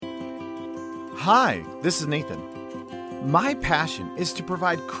Hi, this is Nathan. My passion is to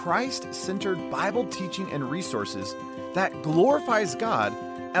provide Christ-centered Bible teaching and resources that glorifies God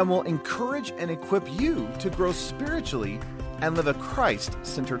and will encourage and equip you to grow spiritually and live a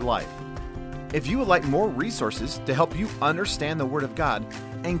Christ-centered life. If you would like more resources to help you understand the Word of God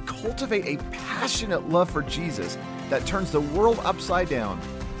and cultivate a passionate love for Jesus that turns the world upside down,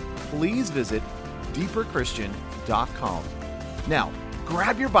 please visit deeperchristian.com. Now,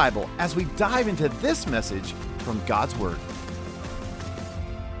 grab your Bible as we dive into this message from God's Word.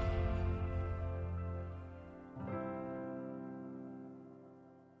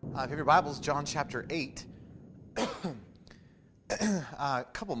 If you have your Bibles, John chapter 8. A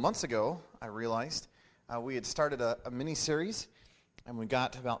couple months ago, I realized we had started a mini-series, and we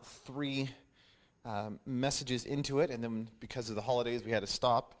got about 3 messages into it, and then because of the holidays, we had to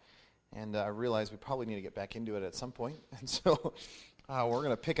stop, and I realized we probably need to get back into it at some point, and so we're going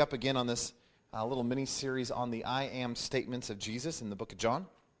to pick up again on this little mini-series on the I am statements of Jesus in the book of John.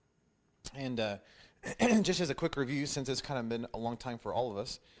 And just as a quick review, since it's kind of been a long time for all of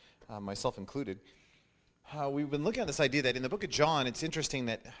us, myself included, we've been looking at this idea that in the book of John, it's interesting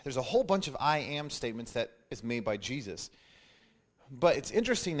that there's a whole bunch of I am statements that is made by Jesus. But it's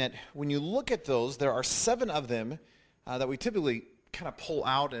interesting that when you look at those, there are 7 of them that we typically kind of pull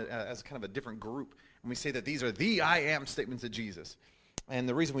out as kind of a different group. And we say that these are the I am statements of Jesus. And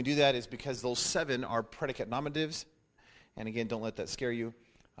the reason we do that is because those 7 are predicate nominatives. And again, don't let that scare you.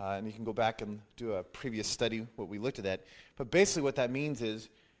 And you can go back and do a previous study what we looked at that. But basically what that means is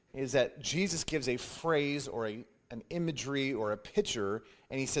that Jesus gives a phrase or an imagery or a picture,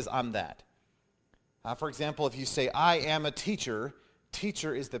 and he says, I'm that. For example, if you say, I am a teacher,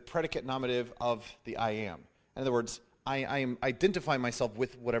 teacher is the predicate nominative of the I am. In other words, I am identifying myself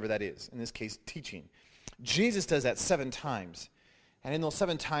with whatever that is, in this case, teaching. Jesus does that 7 times. And in those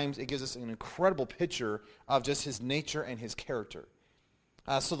 7 times, it gives us an incredible picture of just his nature and his character.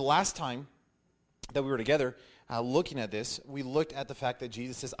 So the last time that we were together looking at this, we looked at the fact that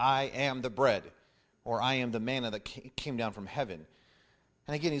Jesus says, I am the bread, or I am the manna that came down from heaven.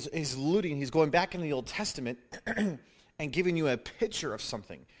 And again, he's alluding, he's going back in the Old Testament and giving you a picture of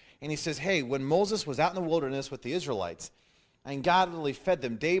something. And he says, hey, when Moses was out in the wilderness with the Israelites, and God literally fed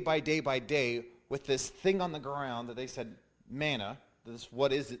them day by day by day with this thing on the ground that they said, manna, this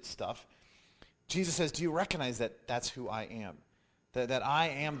what is it stuff, Jesus says, do you recognize that that's who I am? That I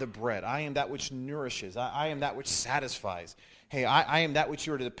am the bread. I am that which nourishes. I am that which satisfies. Hey, I am that which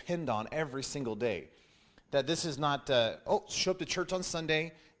you are to depend on every single day. That this is not, show up to church on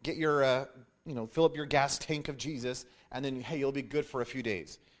Sunday, get your, fill up your gas tank of Jesus, and then, hey, you'll be good for a few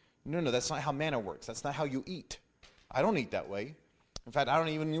days. No, that's not how manna works. That's not how you eat. I don't eat that way. In fact, I don't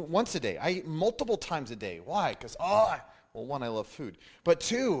even eat once a day. I eat multiple times a day. Why? Because, well, 1, I love food. But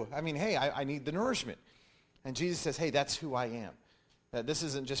 2, I need the nourishment. And Jesus says, hey, that's who I am. That this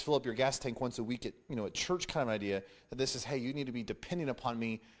isn't just fill up your gas tank once a week at church kind of idea. That this is, hey, you need to be depending upon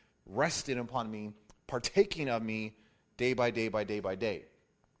me, resting upon me, partaking of me day by day by day by day.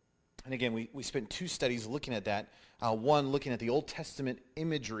 And again, we spent 2 studies looking at that. One, looking at the Old Testament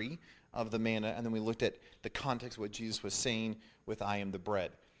imagery of the manna, and then we looked at the context of what Jesus was saying with I am the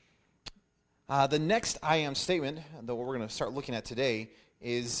bread. The next I am statement that we're going to start looking at today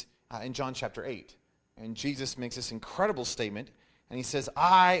is in John chapter 8. And Jesus makes this incredible statement, and he says,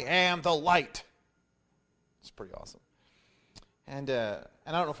 I am the light. It's pretty awesome. And I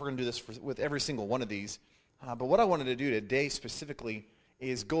don't know if we're going to do this with every single one of these, but what I wanted to do today specifically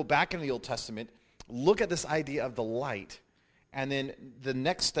is go back into the Old Testament, look at this idea of the light, and then the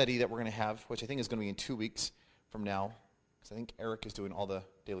next study that we're going to have, which I think is going to be in 2 weeks from now, because I think Eric is doing all the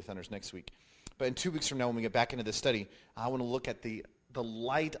Daily Thunders next week. But in 2 weeks from now, when we get back into this study, I want to look at the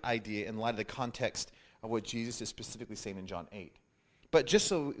light idea in light of the context of what Jesus is specifically saying in John 8. But just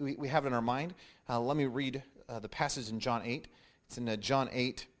so we have it in our mind, let me read the passage in John 8. It's in John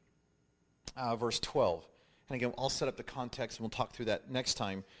 8, verse 12. And again, I'll set up the context, and we'll talk through that next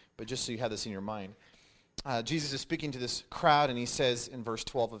time. But just so you have this in your mind. Jesus is speaking to this crowd, and he says in verse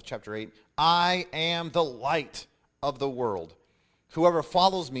 12 of chapter 8, I am the light of the world. Whoever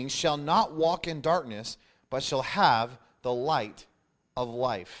follows me shall not walk in darkness, but shall have the light of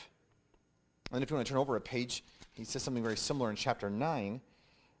life. And if you want to turn over a page, he says something very similar in chapter 9.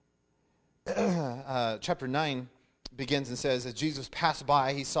 Chapter 9 begins and says, as Jesus passed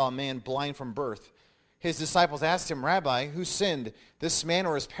by, he saw a man blind from birth. His disciples asked him, Rabbi, who sinned, this man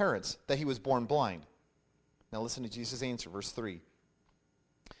or his parents, that he was born blind? Now listen to Jesus' answer, verse 3.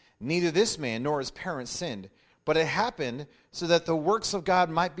 Neither this man nor his parents sinned, but it happened so that the works of God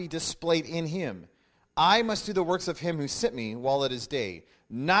might be displayed in him. I must do the works of him who sent me while it is day.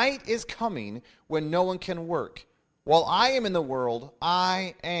 Night is coming when no one can work. While I am in the world,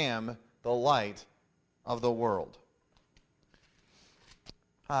 I am the light of the world.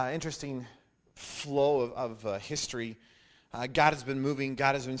 Interesting flow of history. God has been moving.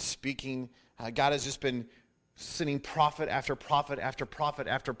 God has been speaking. God has just been sending prophet after prophet after prophet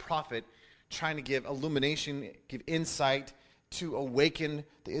after prophet, trying to give illumination, give insight to awaken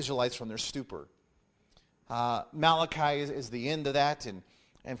the Israelites from their stupor. Malachi is the end of that,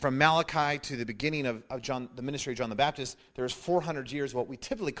 and from Malachi to the beginning of John, the ministry of John the Baptist, there's 400 years, what we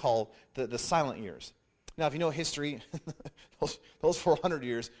typically call the silent years. Now, if you know history, those 400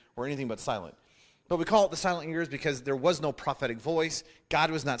 years were anything but silent. But we call it the silent years because there was no prophetic voice.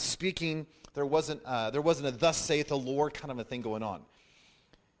 God was not speaking. There wasn't a thus saith the Lord kind of a thing going on.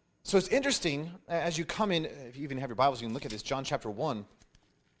 So it's interesting, as you come in, if you even have your Bibles, you can look at this, John chapter 1.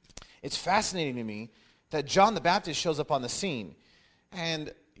 It's fascinating to me that John the Baptist shows up on the scene.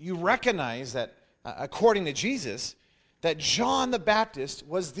 And you recognize that, according to Jesus, that John the Baptist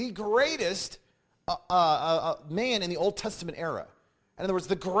was the greatest man in the Old Testament era. In other words,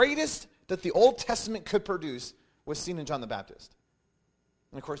 the greatest that the Old Testament could produce was seen in John the Baptist.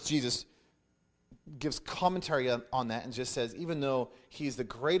 And of course, Jesus gives commentary on that and just says, even though he's the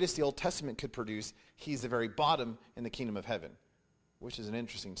greatest the Old Testament could produce, he's the very bottom in the kingdom of heaven, which is an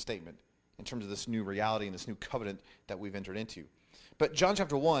interesting statement in terms of this new reality and this new covenant that we've entered into. But John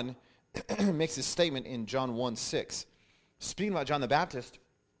chapter 1 makes this statement in John 1:6. Speaking about John the Baptist,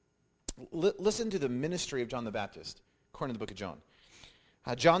 listen to the ministry of John the Baptist, according to the book of John.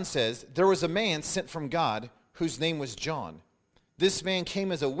 John says, there was a man sent from God whose name was John. This man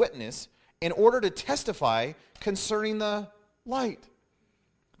came as a witness in order to testify concerning the light,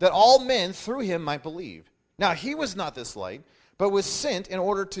 that all men through him might believe. Now he was not this light, but was sent in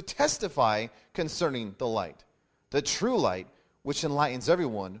order to testify concerning the light. The true light, which enlightens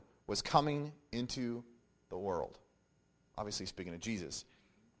everyone, was coming into the world. Obviously speaking of Jesus.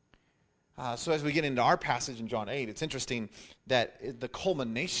 So as we get into our passage in John 8, it's interesting that the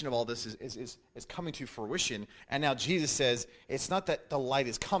culmination of all this is coming to fruition. And now Jesus says, it's not that the light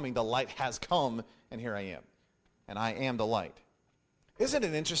is coming, the light has come, and here I am. And I am the light. Isn't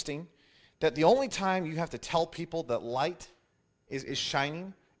it interesting that the only time you have to tell people that light is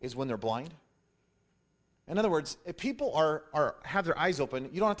shining is when they're blind? In other words, if people have their eyes open,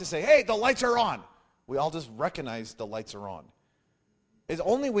 you don't have to say, hey, the lights are on. We all just recognize the lights are on. It's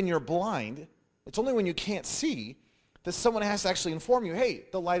only when you're blind, it's only when you can't see, that someone has to actually inform you, hey,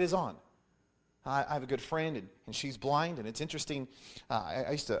 the light is on. I have a good friend, and she's blind, and it's interesting.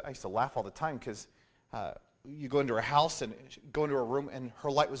 I used to laugh all the time because you go into her house and go into her room, and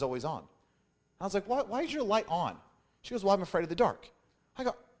her light was always on. I was like, why is your light on? She goes, well, I'm afraid of the dark. I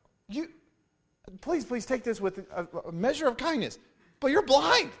go, please take this with a measure of kindness. But you're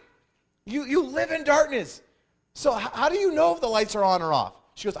blind. You live in darkness. So how do you know if the lights are on or off?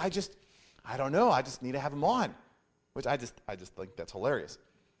 She goes, I don't know. I just need to have them on. Which I just think that's hilarious.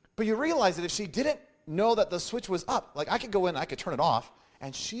 But you realize that if she didn't know that the switch was up, like I could go in, I could turn it off,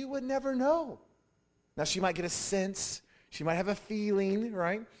 and she would never know. Now she might get a sense. She might have a feeling,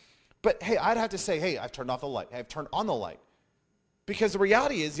 right? But hey, I'd have to say, hey, I've turned off the light. I've turned on the light. Because the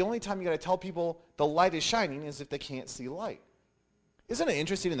reality is, the only time you got to tell people the light is shining is if they can't see light. Isn't it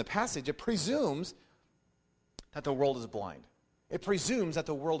interesting in the passage? It presumes that the world is blind. It presumes that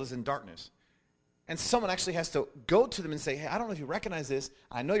the world is in darkness. And someone actually has to go to them and say, hey, I don't know if you recognize this.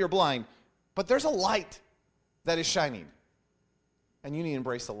 I know you're blind, but there's a light that is shining. And you need to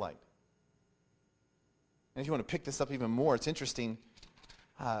embrace the light. And if you want to pick this up even more, it's interesting.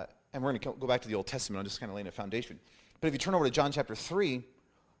 And we're going to go back to the Old Testament. I'm just kind of laying a foundation. But if you turn over to John chapter 3,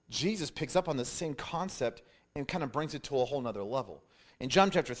 Jesus picks up on the same concept and kind of brings it to a whole nother level. In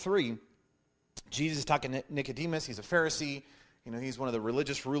John chapter 3, Jesus is talking to Nicodemus. He's a Pharisee. You know, he's one of the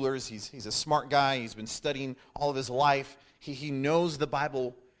religious rulers. He's a smart guy. He's been studying all of his life. He knows the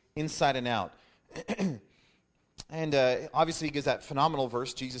Bible inside and out. And obviously he gives that phenomenal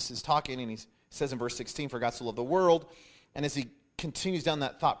verse. Jesus is talking, and he says in verse 16, for God so loved the world. And as he continues down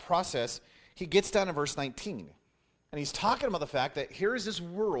that thought process, he gets down to verse 19. And he's talking about the fact that here is this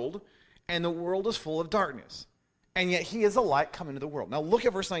world, and the world is full of darkness. And yet he is a light coming into the world. Now look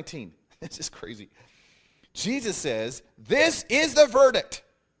at verse 19. This is crazy. Jesus says, this is the verdict.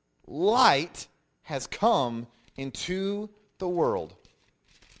 Light has come into the world.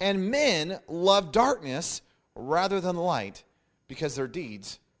 And men love darkness rather than light because their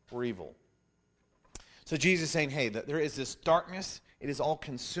deeds were evil. So Jesus is saying, hey, there is this darkness. It is all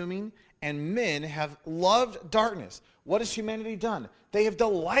consuming. And men have loved darkness. What has humanity done? They have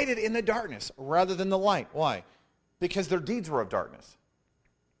delighted in the darkness rather than the light. Why? Because their deeds were of darkness.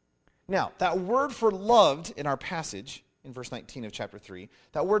 Now, that word for loved in our passage, in verse 19 of chapter 3,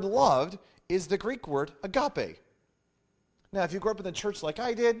 that word loved is the Greek word agape. Now, if you grew up in the church like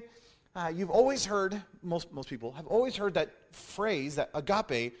I did, you've always heard, most people have always heard that phrase, that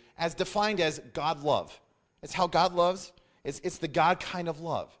agape, as defined as God love. It's how God loves. It's the God kind of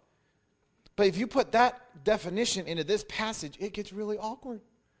love. But if you put that definition into this passage, it gets really awkward.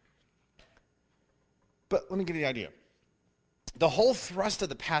 But let me give you the idea. The whole thrust of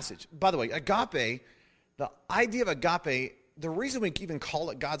the passage, by the way, agape, the idea of agape, the reason we even call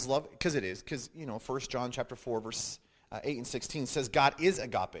it God's love, because it is, because, 1 John chapter 4, verse 8 and 16 says God is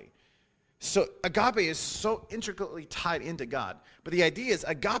agape. So agape is so intricately tied into God. But the idea is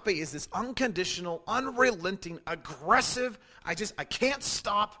agape is this unconditional, unrelenting, aggressive, I can't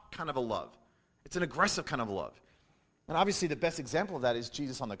stop kind of a love. It's an aggressive kind of love. And obviously the best example of that is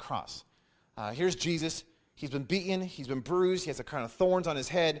Jesus on the cross. Here's Jesus. He's been beaten. He's been bruised. He has a crown of thorns on his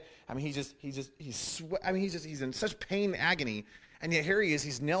head. I mean, he's in such pain and agony. And yet here he is.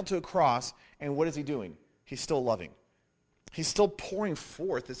 He's nailed to a cross. And what is he doing? He's still loving. He's still pouring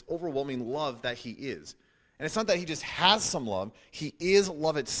forth this overwhelming love that he is. And it's not that he just has some love. He is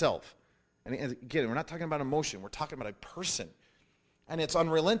love itself. And again, we're not talking about emotion. We're talking about a person. And it's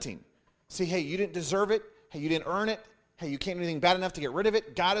unrelenting. See, hey, you didn't deserve it. Hey, you didn't earn it. Hey, you can't do anything bad enough to get rid of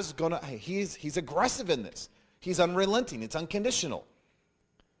it. God is going to, he's aggressive in this. He's unrelenting. It's unconditional.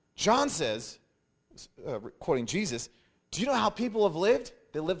 John says, quoting Jesus, do you know how people have lived?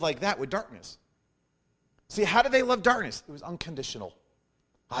 They lived like that with darkness. See, how did they love darkness? It was unconditional.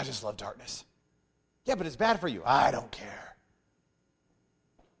 I just love darkness. Yeah, but it's bad for you. I don't care.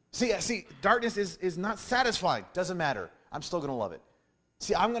 See, darkness is not satisfied. Doesn't matter. I'm still going to love it.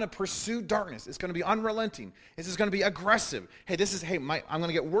 See, I'm going to pursue darkness. It's going to be unrelenting. This is going to be aggressive. Hey, I'm going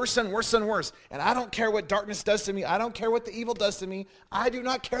to get worse and worse and worse. And I don't care what darkness does to me. I don't care what the evil does to me. I do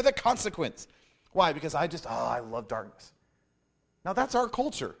not care the consequence. Why? Because I love darkness. Now, that's our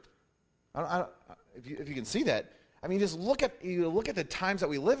culture. If you can see that, I mean, just look at the times that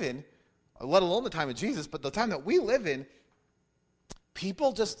we live in, let alone the time of Jesus, but the time that we live in,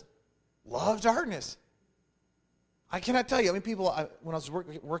 people just love darkness. I cannot tell you. I mean, people, when I was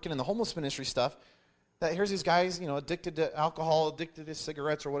working in the homeless ministry stuff, that here's these guys, addicted to alcohol, addicted to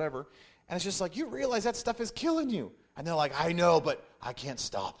cigarettes or whatever, and it's just like, you realize that stuff is killing you. And they're like, I know, but I can't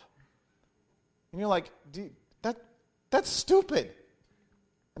stop. And you're like, dude, that's stupid.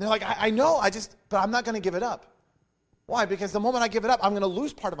 And they're like, I know, but I'm not going to give it up. Why? Because the moment I give it up, I'm going to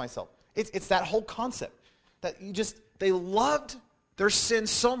lose part of myself. It's that whole concept that they loved their sin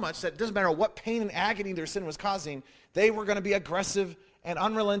so much that it doesn't matter what pain and agony their sin was causing, they were going to be aggressive and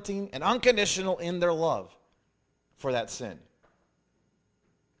unrelenting and unconditional in their love for that sin.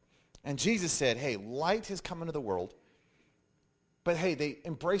 And Jesus said, hey, light has come into the world, but hey, they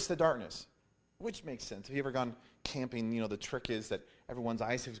embrace the darkness, which makes sense. Have you ever gone camping? The trick is that everyone's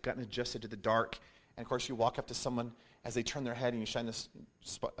eyes have gotten adjusted to the dark, and of course you walk up to someone as they turn their head and you shine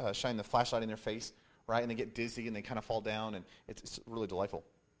the flashlight in their face, right? And they get dizzy and they kind of fall down, and it's really delightful.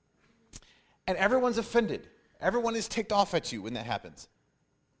 And everyone's offended. Everyone is ticked off at you when that happens.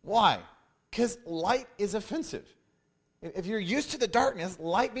 Why? Because light is offensive. If you're used to the darkness,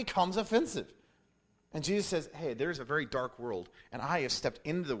 light becomes offensive. And Jesus says, hey, there's a very dark world, and I have stepped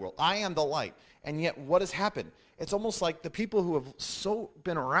into the world. I am the light. And yet what has happened? It's almost like the people who have so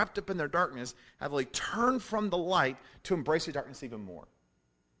been wrapped up in their darkness have turned from the light to embrace the darkness even more.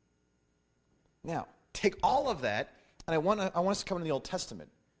 Now, take all of that, and I want us to come into the Old Testament.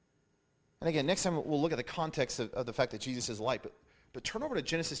 And again, next time we'll look at the context of the fact that Jesus is light. But turn over to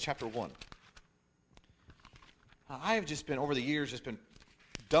Genesis chapter 1. I have just been, over the years,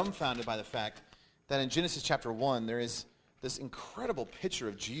 dumbfounded by the fact that in Genesis chapter 1, there is this incredible picture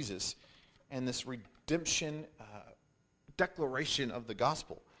of Jesus and this redemption declaration of the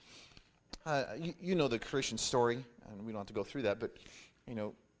gospel. You know the creation story, and we don't have to go through that, but,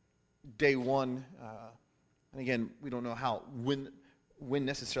 day one, and again, we don't know when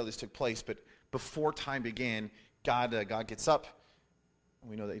necessarily this took place, but before time began, God gets up, and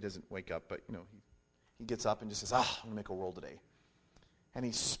we know that he doesn't wake up, but, he gets up and just says, I'm going to make a world today. And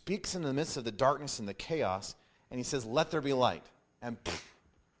he speaks in the midst of the darkness and the chaos, and he says, let there be light. And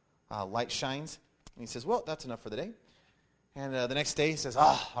light shines, and he says, well, that's enough for the day. And the next day he says,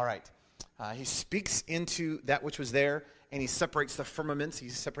 all right. He speaks into that which was there, and he separates the firmaments. He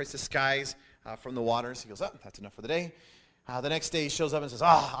separates the skies from the waters. He goes, that's enough for the day. The next day he shows up and says,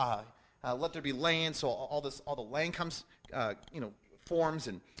 let there be land. So all the land comes, forms,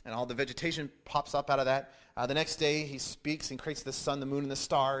 and all the vegetation pops up out of that. The next day he speaks and creates the sun, the moon, and the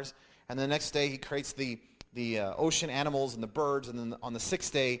stars. And the next day he creates the the ocean animals and the birds, and then on the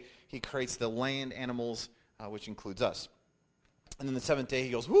sixth day, he creates the land animals, which includes us. And then the seventh day, he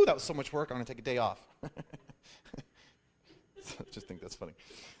goes, woo, that was so much work, I'm going to take a day off. Just think that's funny.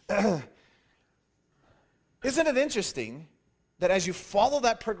 Isn't it interesting that as you follow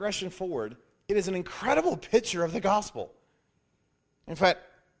that progression forward, it is an incredible picture of the gospel? In fact,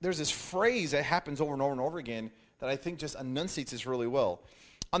 there's this phrase that happens over and over and over again that I think just enunciates this really well.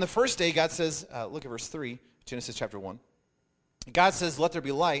 On the first day, God says, look at verse 3, Genesis chapter 1. God says, let there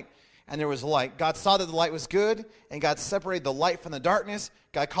be light, and there was light. God saw that the light was good, and God separated the light from the darkness.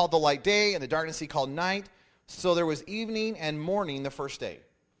 God called the light day, and the darkness he called night. So there was evening and morning the first day.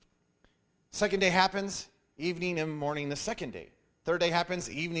 Second day happens, evening and morning the second day. Third day happens,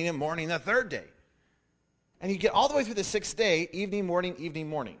 evening and morning the third day. And you get all the way through the sixth day, evening, morning, evening,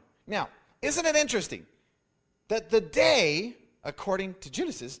 morning. Now, isn't it interesting that the day, according to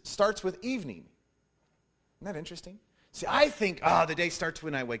Genesis, starts with evening? Isn't that interesting? See, I think, the day starts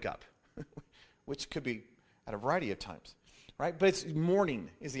when I wake up, which could be at a variety of times, right? But it's morning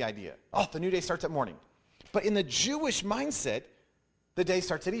is the idea. Oh, the new day starts at morning. But in the Jewish mindset, the day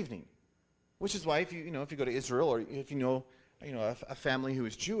starts at evening, which is why if you go to Israel, or if you know a family who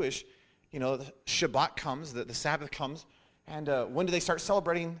is Jewish, the Shabbat comes, the Sabbath comes, and when do they start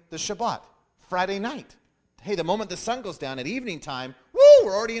celebrating the Shabbat? Friday night. Hey, the moment the sun goes down at evening time, woo,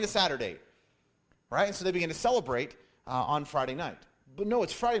 we're already into Saturday, right? And so they begin to celebrate on Friday night. But no,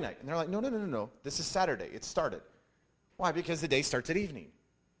 it's Friday night. And they're like, no, this is Saturday. It started. Why? Because the day starts at evening.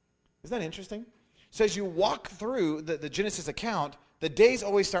 Isn't that interesting? So as you walk through the Genesis account, the days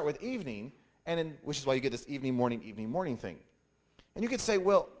always start with evening, which is why you get this evening, morning thing. And you could say,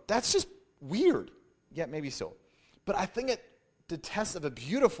 well, that's just weird. Yeah, maybe so. But I think it attests of a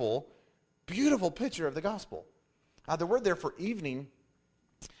beautiful, beautiful picture of the gospel. The word there for evening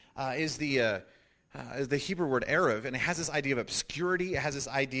is the Hebrew word erev, and it has this idea of obscurity. It has this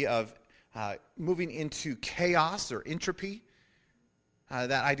idea of moving into chaos or entropy.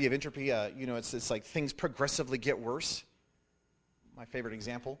 That idea of entropy, it's like things progressively get worse. My favorite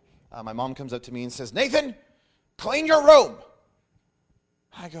example, my mom comes up to me and says, Nathan, clean your room.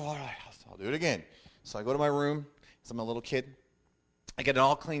 I go, all right, I'll do it again. So I go to my room, as I'm a little kid. I get it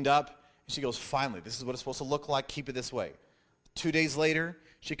all cleaned up. And she goes, finally, this is what it's supposed to look like. Keep it this way. 2 days later,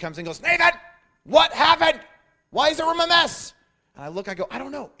 she comes and goes, Nathan, what happened? Why is the room a mess? And I look, I go, I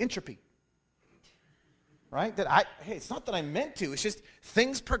don't know, entropy. Right? Hey, it's not that I meant to. It's just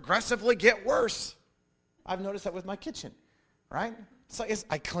things progressively get worse. I've noticed that with my kitchen, right? It's like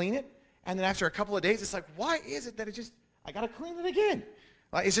I clean it, and then after a couple of days, it's like, why is it that I got to clean it again?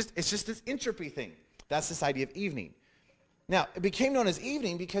 It's just this entropy thing. That's this idea of evening. Now, it became known as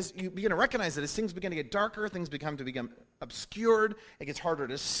evening because you begin to recognize that as things begin to get darker, things become obscured, it gets harder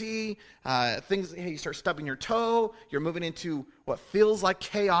to see, you start stubbing your toe, you're moving into what feels like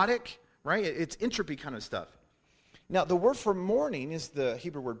chaotic, right? It's entropy kind of stuff. Now, the word for morning is the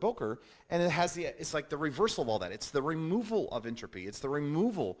Hebrew word boker, and it's like the reversal of all that. It's the removal of entropy. It's the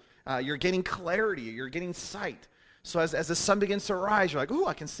removal. You're getting clarity. You're getting sight. So as the sun begins to rise, you're like, oh,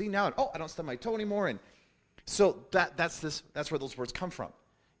 I can see now. And, I don't stub my toe anymore. And so that's where those words come from.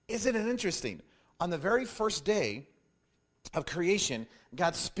 Isn't it interesting? On the very first day of creation,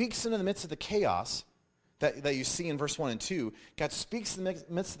 God speaks into the midst of the chaos that you see in verse 1 and 2. God speaks in the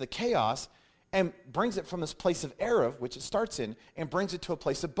midst of the chaos and brings it from this place of erev, which it starts in, and brings it to a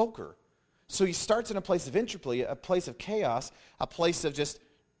place of boker. So he starts in a place of entropy, a place of chaos, a place of just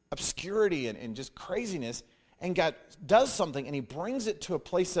obscurity and just craziness, and God does something, and he brings it to a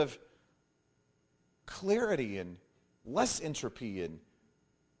place of clarity and less entropy. And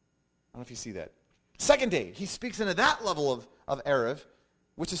I don't know if you see that. Second day, he speaks into that level of erev,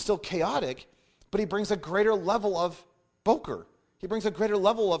 which is still chaotic, but he brings a greater level of boker. He brings a greater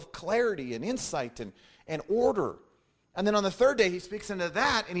level of clarity and insight and order. And then on the third day, he speaks into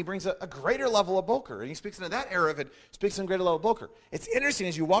that, and he brings a greater level of boker. And he speaks into that erev and speaks in a greater level of boker. It's interesting,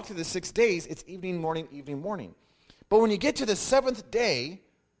 as you walk through the 6 days, it's evening, morning. But when you get to the seventh day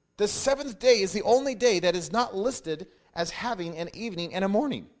is the only day that is not listed as having an evening and a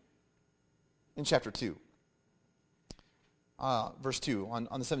morning in chapter 2. Verse 2,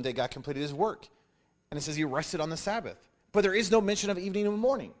 on the seventh day, God completed his work. And it says he rested on the Sabbath. But there is no mention of evening and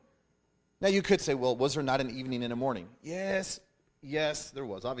morning. Now you could say, well, was there not an evening and a morning? Yes, there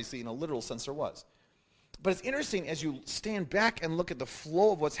was. Obviously, in a literal sense, there was. But it's interesting as you stand back and look at the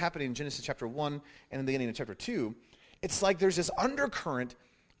flow of what's happening in Genesis chapter 1 and in the beginning of chapter 2, it's like there's this undercurrent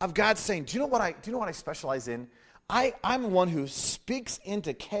of God saying, do you know what I specialize in? I'm the one who speaks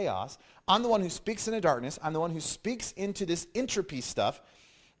into chaos. I'm the one who speaks into darkness. I'm the one who speaks into this entropy stuff.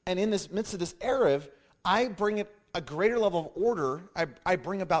 And in this midst of this erev, I bring a greater level of order. I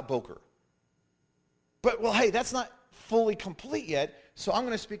bring about Boker. But, well, hey, that's not fully complete yet, so I'm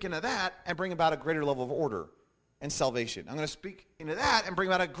going to speak into that and bring about a greater level of order and salvation. I'm going to speak into that and bring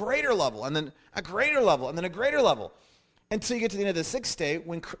about a greater level, and then a greater level, and then a greater level, until you get to the end of the sixth day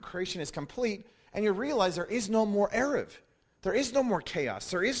when creation is complete, and you realize there is no more Erev. There is no more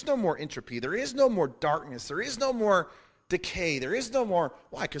chaos. There is no more entropy. There is no more darkness. There is no more decay. There is no more,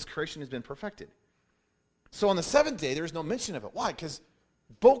 why? Because creation has been perfected. So on the seventh day, there is no mention of it. Why? Because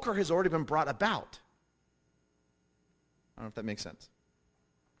Boker has already been brought about. I don't know if that makes sense.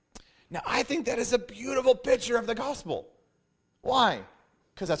 Now, I think that is a beautiful picture of the gospel. Why?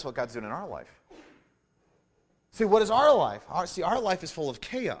 Because that's what God's doing in our life. See, what is our life? Our life is full of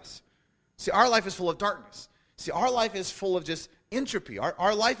chaos. See, our life is full of darkness. See, our life is full of just entropy.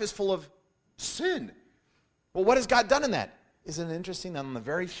 Our life is full of sin. Well, what has God done in that? Isn't it interesting that on the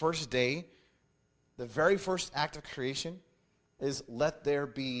very first day, the very first act of creation is let there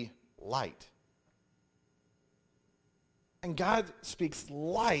be light. And God speaks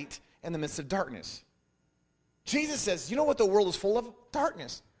light in the midst of darkness. Jesus says, you know what the world is full of?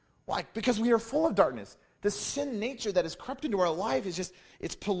 Darkness. Why? Because we are full of darkness. The sin nature that has crept into our life is just,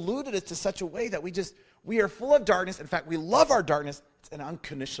 it's polluted us to such a way that we are full of darkness. In fact, we love our darkness. It's an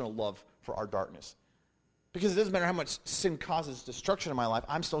unconditional love for our darkness. Because it doesn't matter how much sin causes destruction in my life,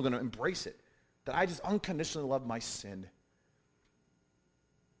 I'm still going to embrace it. That I just unconditionally love my sin.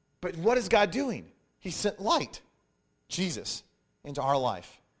 But what is God doing? He sent light, Jesus, into our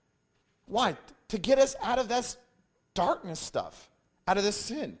life. Why? To get us out of this darkness stuff, out of this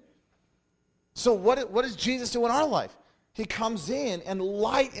sin. So what does Jesus do in our life? He comes in and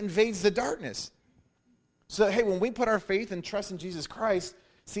light invades the darkness. So, hey, when we put our faith and trust in Jesus Christ,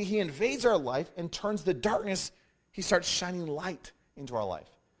 see, he invades our life and turns the darkness, he starts shining light into our life.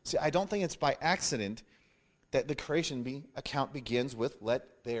 See, I don't think it's by accident that the creation account begins with,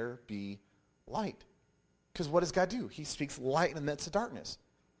 let there be light. Because what does God do? He speaks light in the midst of darkness.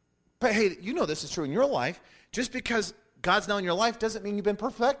 But hey, you know this is true in your life. Just because God's now in your life doesn't mean you've been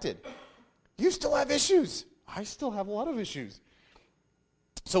perfected. You still have issues. I still have a lot of issues.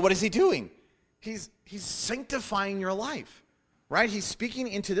 So what is he doing? He's sanctifying your life, right? He's speaking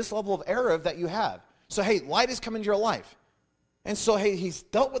into this level of error that you have. So hey, light has come into your life. And so hey, he's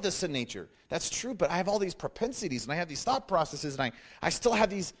dealt with the sin nature. That's true, but I have all these propensities and I have these thought processes and I still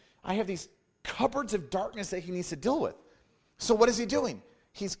have these cupboards of darkness that he needs to deal with. So what is he doing?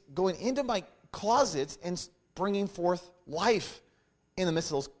 He's going into my closets and bringing forth life in the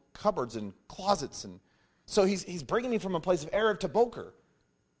midst of those cupboards and closets. And so he's bringing me from a place of Erev to Boker.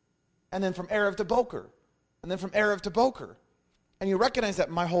 And then from Erev to Boker. And then from Erev to Boker. And you recognize that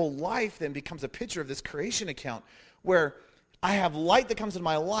my whole life then becomes a picture of this creation account where I have light that comes into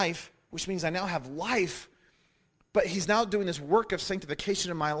my life, which means I now have life. But he's now doing this work of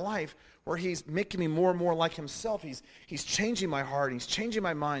sanctification in my life where he's making me more and more like himself. He's changing my heart. He's changing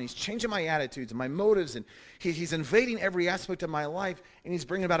my mind. He's changing my attitudes and my motives. And he's invading every aspect of my life. And he's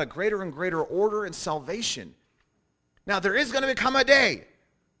bringing about a greater and greater order and salvation. Now, there is going to become a day,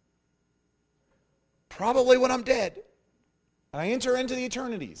 probably when I'm dead, and I enter into the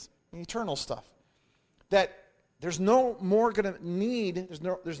eternities, the eternal stuff, that there's no more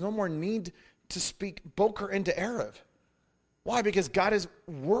need to speak Boker into Erev. Why? Because God has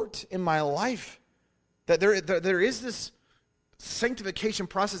worked in my life. That there is this sanctification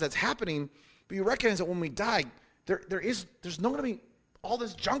process that's happening, but you recognize that when we die, there's not going to be all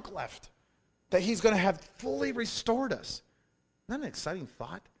this junk left. That he's going to have fully restored us. Isn't that an exciting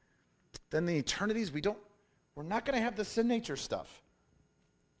thought? Then the eternities, we're not going to have the sin nature stuff.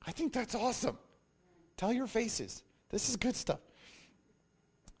 I think that's awesome. Tell your faces. This is good stuff.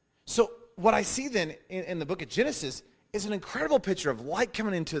 So what I see then in the book of Genesis is an incredible picture of light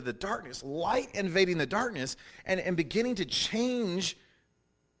coming into the darkness, light invading the darkness, and beginning to change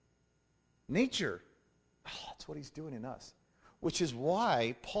nature. Oh, that's what he's doing in us. Which is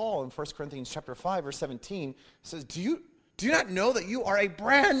why Paul in 1 Corinthians chapter 5, verse 17 says, Do you not know that you are a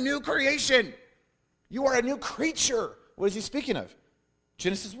brand new creation? You are a new creature. What is he speaking of?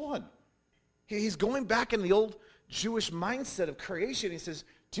 Genesis 1. He's going back in the old Jewish mindset of creation. He says,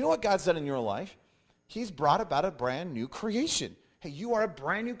 do you know what God's done in your life? He's brought about a brand new creation. Hey, you are a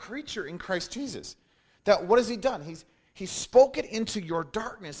brand new creature in Christ Jesus. That what has he done? He's spoken into your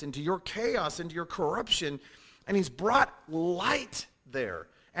darkness, into your chaos, into your corruption, and he's brought light there.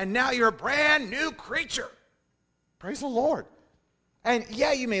 And now you're a brand new creature. Praise the Lord. And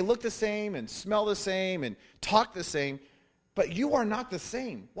yeah, you may look the same and smell the same and talk the same, but you are not the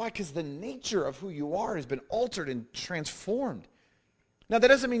same. Why? Because the nature of who you are has been altered and transformed. Now, that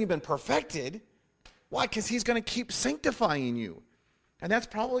doesn't mean you've been perfected, Why? Because he's going to keep sanctifying you. And that's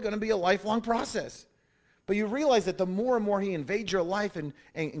probably going to be a lifelong process. But you realize that the more and more he invades your life and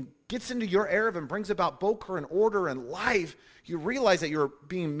gets into your area and brings about boker and order and life, you realize that you're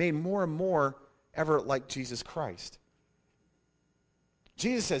being made more and more ever like Jesus Christ.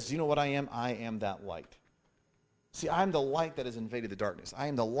 Jesus says, do you know what I am? I am that light. See, I am the light that has invaded the darkness. I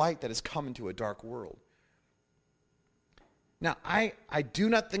am the light that has come into a dark world. Now, I do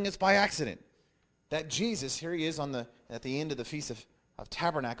not think it's by accident that Jesus, here he is at the end of the Feast of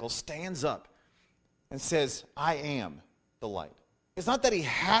Tabernacles, stands up and says, I am the light. It's not that he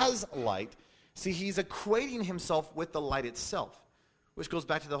has light. See, he's equating himself with the light itself, which goes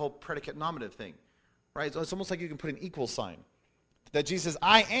back to the whole predicate nominative thing, right? So it's almost like you can put an equal sign. That Jesus says,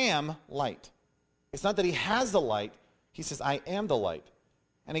 I am light. It's not that he has the light. He says, I am the light.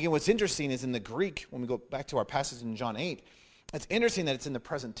 And again, what's interesting is in the Greek, when we go back to our passage in John 8, it's interesting that it's in the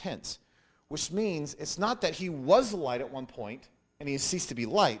present tense, which means it's not that he was light at one point and he has ceased to be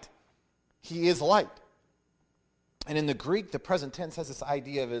light. He is light. And in the Greek, the present tense has this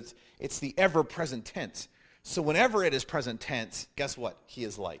idea of it's the ever-present tense. So whenever it is present tense, guess what? He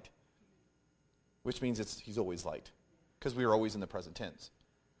is light. Which means he's always light. Because we are always in the present tense.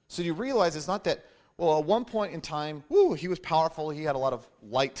 So you realize it's not that, well, at one point in time, he was powerful, he had a lot of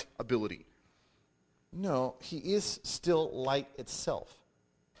light ability. No, he is still light itself.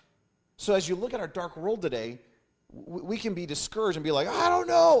 So as you look at our dark world today, we can be discouraged and be like, I don't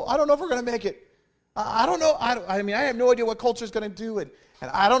know if we're going to make it. I don't know. I have no idea what culture is going to do, and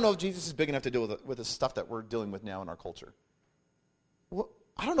I don't know if Jesus is big enough to deal with the stuff that we're dealing with now in our culture. Well,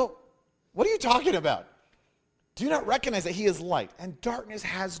 I don't know. What are you talking about? Do you not recognize that he is light, and darkness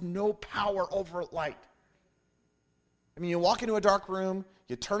has no power over light? I mean, you walk into a dark room,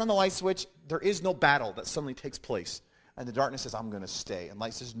 you turn on the light switch, there is no battle that suddenly takes place. And the darkness says, I'm going to stay. And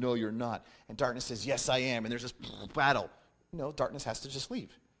light says, no, you're not. And darkness says, yes, I am. And there's this battle. No, darkness has to just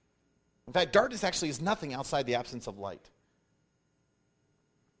leave. In fact, darkness actually is nothing outside the absence of light.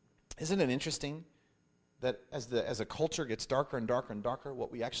 Isn't it interesting that as a culture gets darker and darker and darker,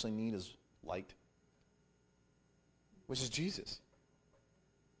 what we actually need is light, which is Jesus.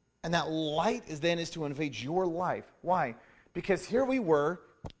 And that light is to invade your life. Why? Because here we were,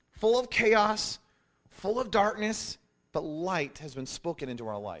 full of chaos, full of darkness, but light has been spoken into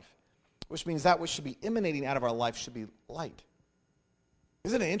our life, which means that which should be emanating out of our life should be light.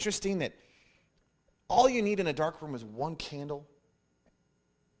 Isn't it interesting that all you need in a dark room is one candle?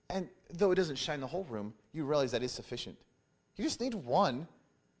 And though it doesn't shine the whole room, you realize that is sufficient. You just need one,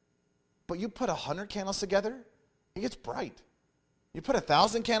 but you put 100 candles together, it gets bright. You put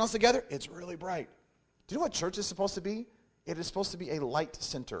 1,000 candles together, it's really bright. Do you know what church is supposed to be? It is supposed to be a light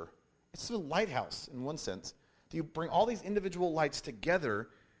center. It's a lighthouse in one sense. You bring all these individual lights together,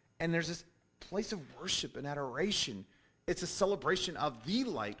 and there's this place of worship and adoration. It's a celebration of the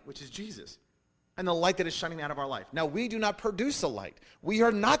light, which is Jesus, and the light that is shining out of our life. Now, we do not produce the light. We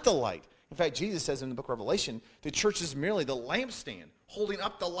are not the light. In fact, Jesus says in the book of Revelation, the church is merely the lampstand holding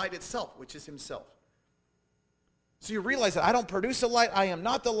up the light itself, which is himself. So you realize that I don't produce the light. I am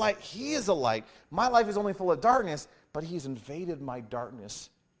not the light. He is the light. My life is only full of darkness, but he's invaded my darkness.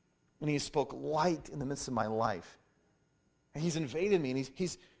 And he spoke light in the midst of my life. And he's invaded me, and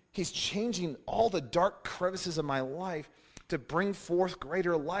he's changing all the dark crevices of my life to bring forth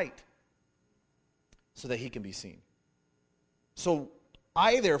greater light so that he can be seen. So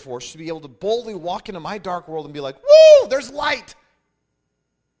I, therefore, should be able to boldly walk into my dark world and be like, woo, there's light.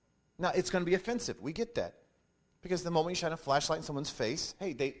 Now, it's going to be offensive. We get that. Because the moment you shine a flashlight in someone's face,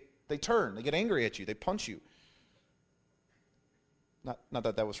 hey, they turn. They get angry at you. They punch you. Not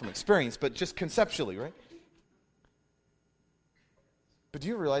that was from experience, but just conceptually, right? But do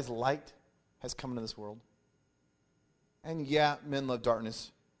you realize light has come into this world? And yeah, men love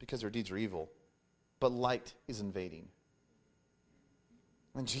darkness because their deeds are evil. But light is invading.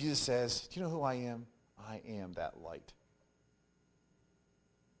 And Jesus says, do you know who I am? I am that light.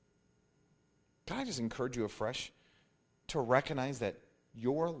 Can I just encourage you afresh to recognize that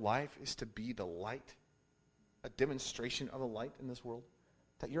your life is to be the light, a demonstration of the light in this world?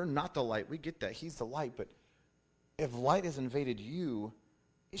 That you're not the light. We get that. He's the light. But if light has invaded you,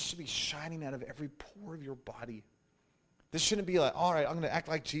 it should be shining out of every pore of your body. This shouldn't be like, all right, I'm going to act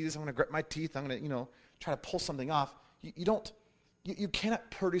like Jesus. I'm going to grit my teeth. I'm going to, try to pull something off. You cannot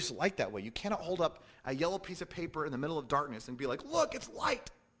produce light that way. You cannot hold up a yellow piece of paper in the middle of darkness and be like, look, it's light.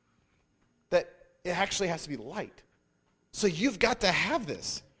 That it actually has to be light. So you've got to have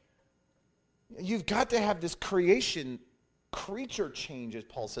this. You've got to have this creature change, as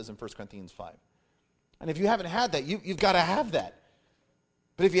Paul says in 1 Corinthians 5. And if you haven't had that, you've got to have that.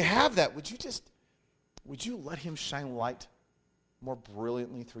 But if you have that, would you just would you let him shine light more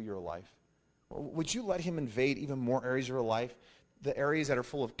brilliantly through your life? Would you let him invade even more areas of your life? The areas that are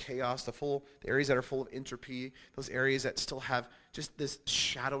full of chaos, the areas that are full of entropy, those areas that still have just this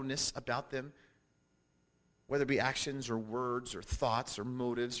shadowness about them, whether it be actions or words or thoughts or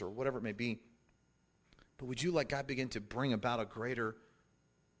motives or whatever it may be. But would you let God begin to bring about a greater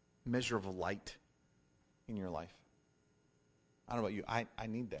measure of light in your life? I don't know about you. I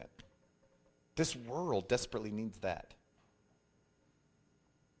need that. This world desperately needs that.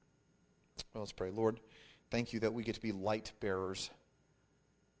 Well, let's pray. Lord, thank you that we get to be light bearers.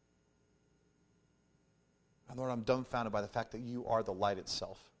 And Lord, I'm dumbfounded by the fact that you are the light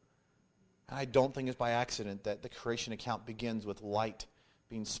itself. And I don't think it's by accident that the creation account begins with light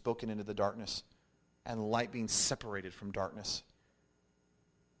being spoken into the darkness and light being separated from darkness.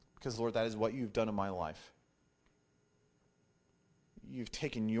 Because, Lord, that is what you've done in my life. You've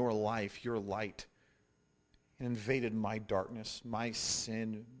taken your life, your light, and invaded my darkness, my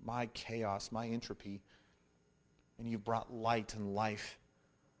sin, my chaos, my entropy, and you've brought light and life.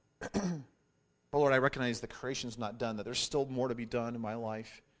 But Lord, I recognize the creation's not done, that there's still more to be done in my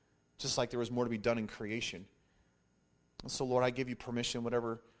life, just like there was more to be done in creation. And so, Lord, I give you permission,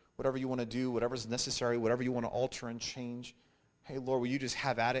 whatever you want to do, whatever's necessary, whatever you want to alter and change. Hey, Lord, will you just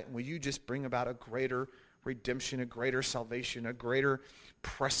have at it, and will you just bring about a greater redemption, a greater salvation, a greater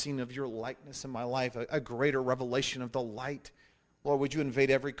pressing of your likeness in my life, a greater revelation of the light. Lord, would you invade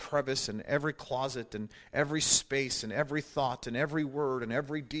every crevice and every closet and every space and every thought and every word and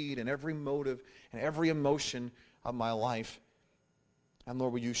every deed and every motive and every emotion of my life. And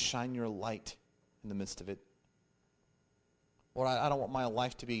Lord, will you shine your light in the midst of it? Lord, I don't want my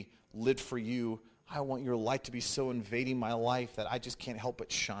life to be lit for you. I want your light to be so invading my life that I just can't help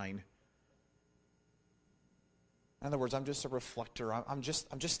but shine. In other words, I'm just a reflector. I'm just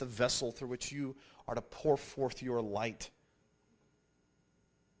the vessel through which you are to pour forth your light.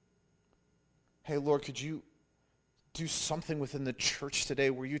 Hey, Lord, could you do something within the church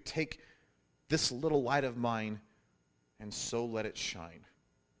today where you take this little light of mine and so let it shine?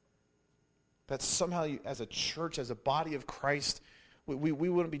 That somehow, as a church, as a body of Christ, we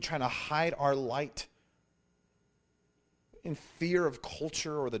wouldn't be trying to hide our light in fear of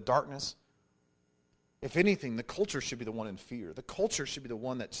culture or the darkness. If anything, the culture should be the one in fear. The culture should be the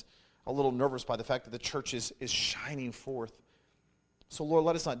one that's a little nervous by the fact that the church is shining forth. So, Lord,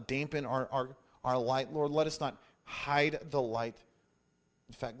 let us not dampen our light. Lord, let us not hide the light.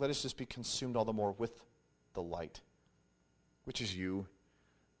 In fact, let us just be consumed all the more with the light, which is you.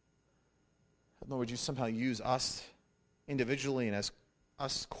 Lord, would you somehow use us individually and as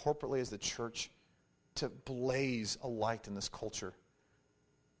us corporately as the church to blaze a light in this culture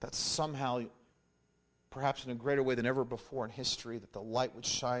that somehow, perhaps in a greater way than ever before in history, that the light would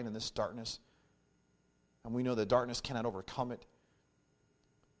shine in this darkness. And we know that darkness cannot overcome it.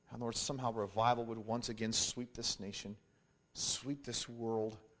 And Lord, somehow revival would once again sweep this nation, sweep this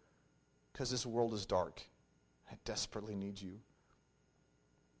world, because this world is dark. It desperately needs you.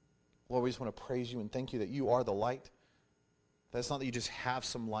 Lord, we just want to praise you and thank you that you are the light. That it's not that you just have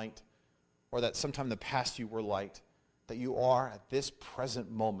some light, or that sometime in the past you were light, that you are at this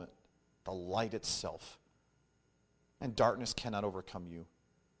present moment the light itself. And darkness cannot overcome you.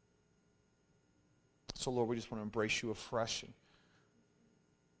 So, Lord, we just want to embrace you afresh. And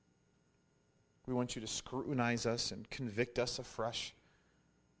we want you to scrutinize us and convict us afresh.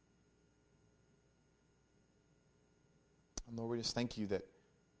 And Lord, we just thank you that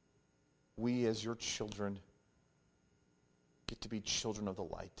we as your children get to be children of the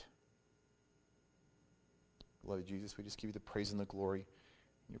light. Lord Jesus, we just give you the praise and the glory.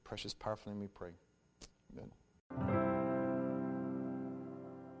 In your precious, powerful name we pray. Amen.